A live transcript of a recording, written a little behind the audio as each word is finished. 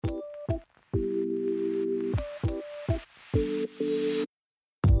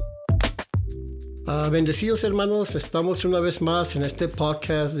Bendecidos hermanos, estamos una vez más en este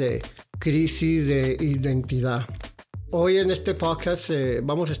podcast de crisis de identidad. Hoy en este podcast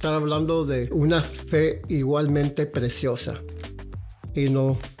vamos a estar hablando de una fe igualmente preciosa. Y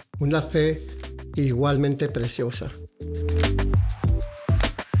no, una fe igualmente preciosa.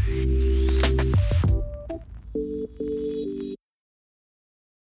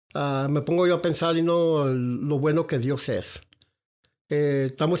 Me pongo yo a pensar lo bueno que Dios es.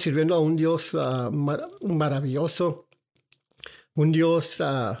 Estamos sirviendo a un Dios maravilloso, un Dios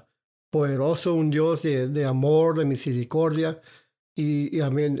poderoso, un Dios de amor, de misericordia. Y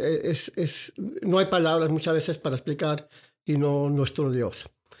amén, no hay palabras muchas veces para explicar nuestro Dios.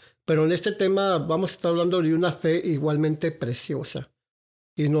 Pero en este tema vamos a estar hablando de una fe igualmente preciosa.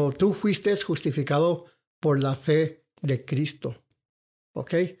 Tú fuiste justificado por la fe de Cristo.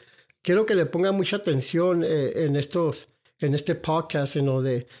 ¿Ok? Quiero que le ponga mucha atención en este podcast,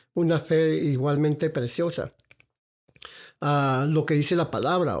 de una fe igualmente preciosa. Lo que dice la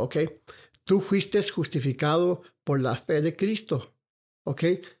palabra, ¿ok? Tú fuiste justificado por la fe de Cristo, ¿ok?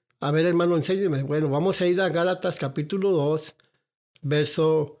 A ver, hermano, enséñeme. Bueno, vamos a ir a Gálatas capítulo 2,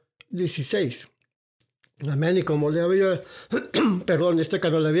 verso 16. Amén. Y como le había, perdón,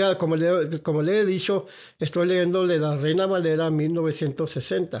 como le he dicho, estoy leyéndole la Reina Valera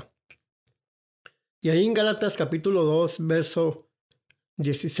 1960. Y ahí en Gálatas capítulo 2, verso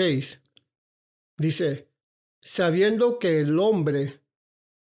 16, dice, sabiendo que el hombre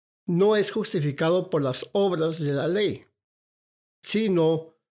no es justificado por las obras de la ley,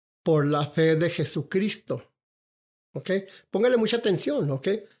 sino por la fe de Jesucristo. ¿Ok? Póngale mucha atención, ¿ok?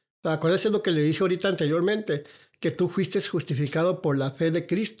 Acuérdese lo que le dije ahorita anteriormente, que tú fuiste justificado por la fe de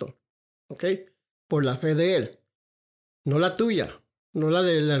Cristo, ¿ok? Por la fe de Él, no la tuya, no la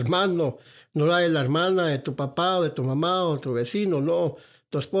del hermano, no la de la hermana, de tu papá, o de tu mamá, o tu vecino, no,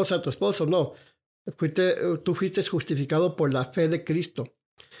 tu esposa, tu esposo, no. Tú fuiste justificado por la fe de Cristo.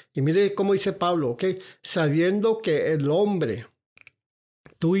 Y mire cómo dice Pablo, ¿ok? Sabiendo que el hombre,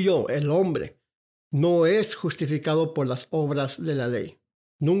 tú y yo, el hombre, no es justificado por las obras de la ley.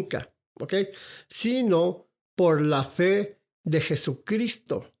 Nunca, ¿ok? Sino por la fe de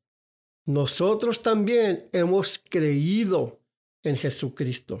Jesucristo. Nosotros también hemos creído en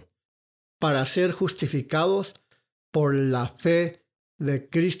Jesucristo para ser justificados por la fe de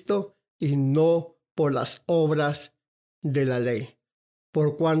Cristo y no por las obras de la ley.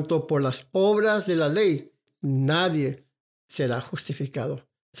 Por cuanto por las obras de la ley nadie será justificado.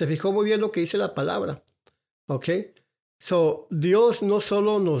 ¿Se fijó muy bien lo que dice la palabra? ¿Ok? Dios no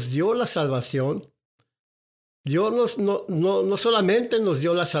solo nos dio la salvación, Dios no solamente nos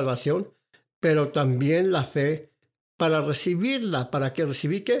dio la salvación, pero también la fe para recibirla. ¿Para qué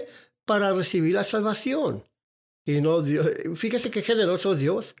recibir qué? Para recibir la salvación. Dios, fíjese qué generoso es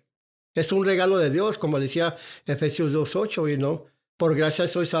Dios. Es un regalo de Dios, como decía Efesios 2:8, por gracia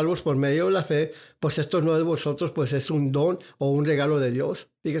sois salvos por medio de la fe, pues esto no es de vosotros, pues es un don o un regalo de Dios.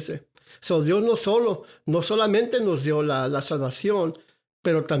 Fíjese. Dios no solamente nos dio la salvación,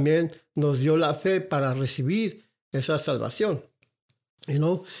 pero también nos dio la fe para recibir esa salvación.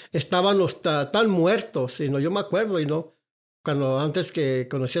 Estábamos tan muertos, yo me acuerdo, cuando antes que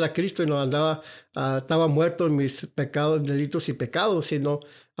conociera a Cristo, estaba muerto en mis pecados, delitos y pecados,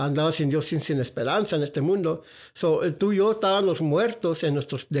 andaba sin Dios, sin esperanza en este mundo. Tú y yo estábamos muertos en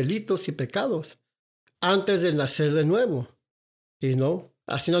nuestros delitos y pecados antes de nacer de nuevo.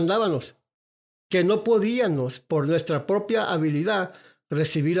 Así no andábamos. Que no podíamos, por nuestra propia habilidad,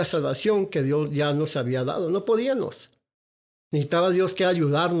 recibir la salvación que Dios ya nos había dado. No podíamos. Necesitaba Dios que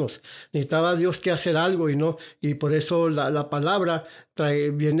ayudarnos, necesitaba Dios que hacer algo y por eso la palabra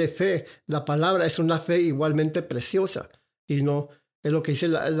viene fe. La palabra es una fe igualmente preciosa es lo que dice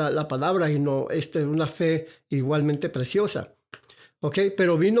la palabra una fe igualmente preciosa. ¿Ok?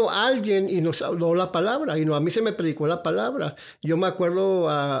 Pero vino alguien y nos habló la palabra a mí se me predicó la palabra. Yo me acuerdo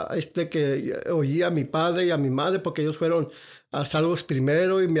que oí a mi padre y a mi madre porque ellos fueron salvos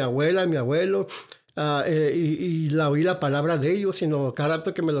primero y mi abuela y mi abuelo. Y oí la palabra de ellos, cada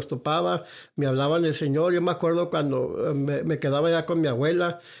rato que me los topaba, me hablaban del Señor. Yo me acuerdo cuando me quedaba ya con mi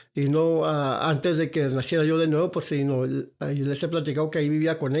abuela antes de que naciera yo de nuevo, pues yo les he platicado que ahí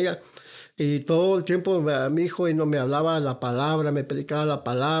vivía con ella. Y todo el tiempo mi hijo me hablaba la palabra, me predicaba la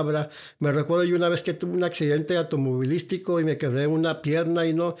palabra. Me recuerdo yo una vez que tuve un accidente automovilístico y me quebré una pierna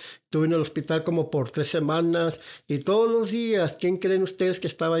estuve en el hospital como por 3 semanas. Y todos los días, ¿quién creen ustedes que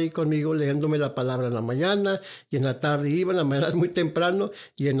estaba ahí conmigo leyéndome la palabra en la mañana? Y en la tarde iba, en la mañana muy temprano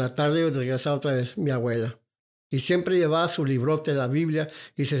y en la tarde regresaba otra vez mi abuela. Y siempre llevaba su librote de la Biblia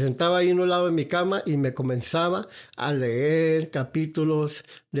y se sentaba ahí en un lado de mi cama y me comenzaba a leer capítulos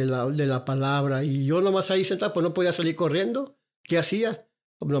de la palabra. Y yo nomás ahí sentado, pues no podía salir corriendo. ¿Qué hacía?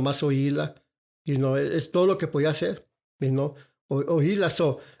 Nomás oírla. Y no, es todo lo que podía hacer. Y no, oírla.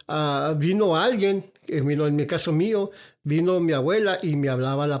 Vino alguien, vino en mi caso mío, vino mi abuela y me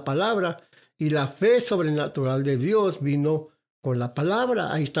hablaba la palabra. Y la fe sobrenatural de Dios vino con la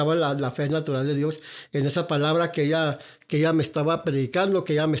palabra. Ahí estaba la fe natural de Dios en esa palabra que ella me estaba predicando,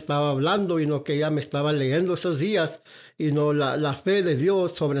 que ella me estaba hablando y no que ella me estaba leyendo esos días. Y no, la fe de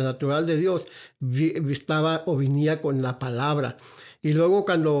Dios, sobrenatural de Dios, estaba o venía con la palabra. Y luego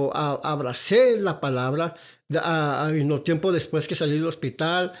cuando abracé la palabra, tiempo después que salí del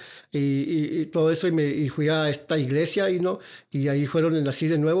hospital y todo eso, y fui a esta iglesia y ahí fue donde nací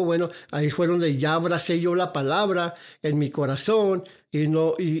de nuevo. Bueno, ahí fue donde ya abracé yo la palabra en mi corazón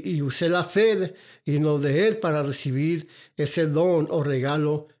y usé la fe de Él para recibir ese don o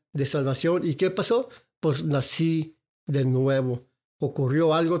regalo de salvación. ¿Y qué pasó? Pues nací de nuevo.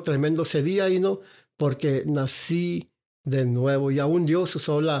 Ocurrió algo tremendo ese día porque nací de nuevo, y aún Dios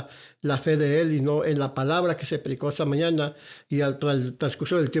usó la fe de Él en la palabra que se predicó esa mañana, y al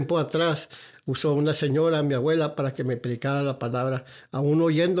transcurso del tiempo atrás usó una señora, mi abuela, para que me predicara la palabra, aún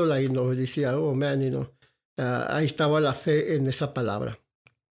oyéndola y nos decía, oh man, ahí estaba la fe en esa palabra.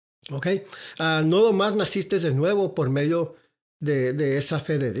 ¿Ok? No nomás naciste de nuevo por medio de esa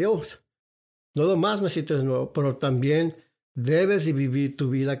fe de Dios, no nomás naciste de nuevo, pero también debes de vivir tu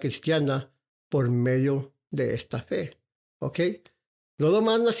vida cristiana por medio de esta fe. ¿Ok? No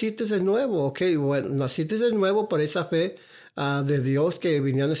nomás naciste de nuevo, ¿ok? Bueno, naciste de nuevo por esa fe de Dios que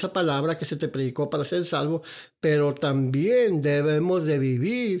venía en esa palabra que se te predicó para ser salvo, pero también debemos de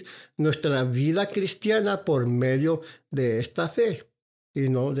vivir nuestra vida cristiana por medio de esta fe. Y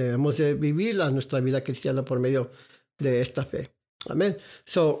no debemos de vivir nuestra vida cristiana por medio de esta fe. Amén.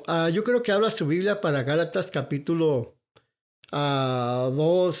 Yo creo que habla su Biblia para Gálatas capítulo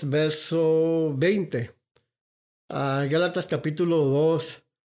 2, verso 20. Gálatas capítulo 2,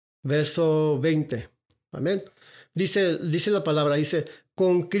 verso 20. Amén. Dice la palabra, dice,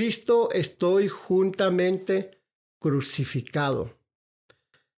 con Cristo estoy juntamente crucificado.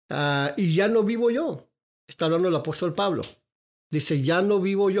 Y ya no vivo yo. Está hablando el apóstol Pablo. Dice, ya no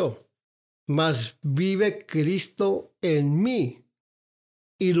vivo yo, mas vive Cristo en mí.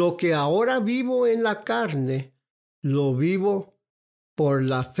 Y lo que ahora vivo en la carne, lo vivo por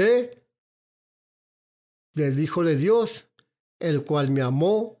la fe del Hijo de Dios, el cual me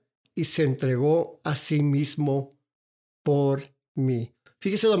amó y se entregó a sí mismo por mí.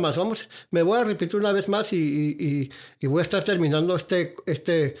 Fíjese nomás, me voy a repetir una vez más y voy a estar terminando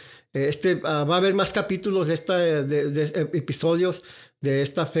va a haber más capítulos de episodios de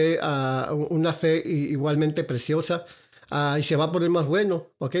esta fe, una fe igualmente preciosa, y se va a poner más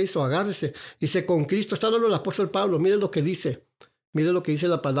bueno, ¿ok? Agárrese. Dice, con Cristo, está hablando el apóstol Pablo, mire lo que dice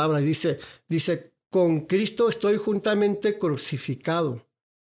la palabra, dice, con Cristo estoy juntamente crucificado.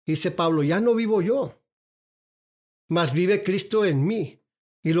 Dice Pablo, ya no vivo yo, mas vive Cristo en mí.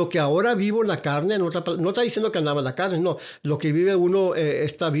 Y lo que ahora vivo en la carne, no está diciendo que andaba en la carne, no. Lo que vive uno,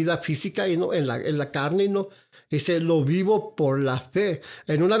 esta vida física, en la carne, dice, lo vivo por la fe.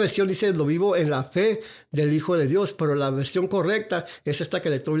 En una versión dice, lo vivo en la fe del Hijo de Dios, pero la versión correcta es esta que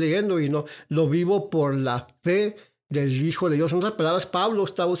le estoy leyendo, lo vivo por la fe del Hijo de Dios. En otras palabras, Pablo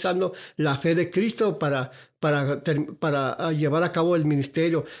está usando la fe de Cristo para llevar a cabo el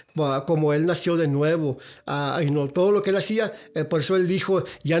ministerio, como él nació de nuevo, todo lo que él hacía. Por eso él dijo,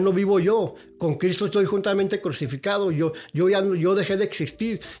 ya no vivo yo, con Cristo estoy juntamente crucificado, yo dejé de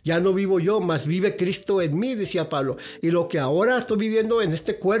existir, ya no vivo yo, mas vive Cristo en mí, decía Pablo. Y lo que ahora estoy viviendo en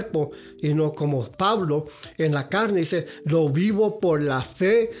este cuerpo, como Pablo, en la carne, dice, lo vivo por la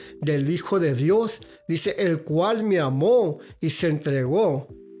fe del Hijo de Dios, dice, el cual me amó y se entregó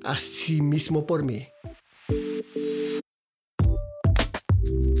a sí mismo por mí.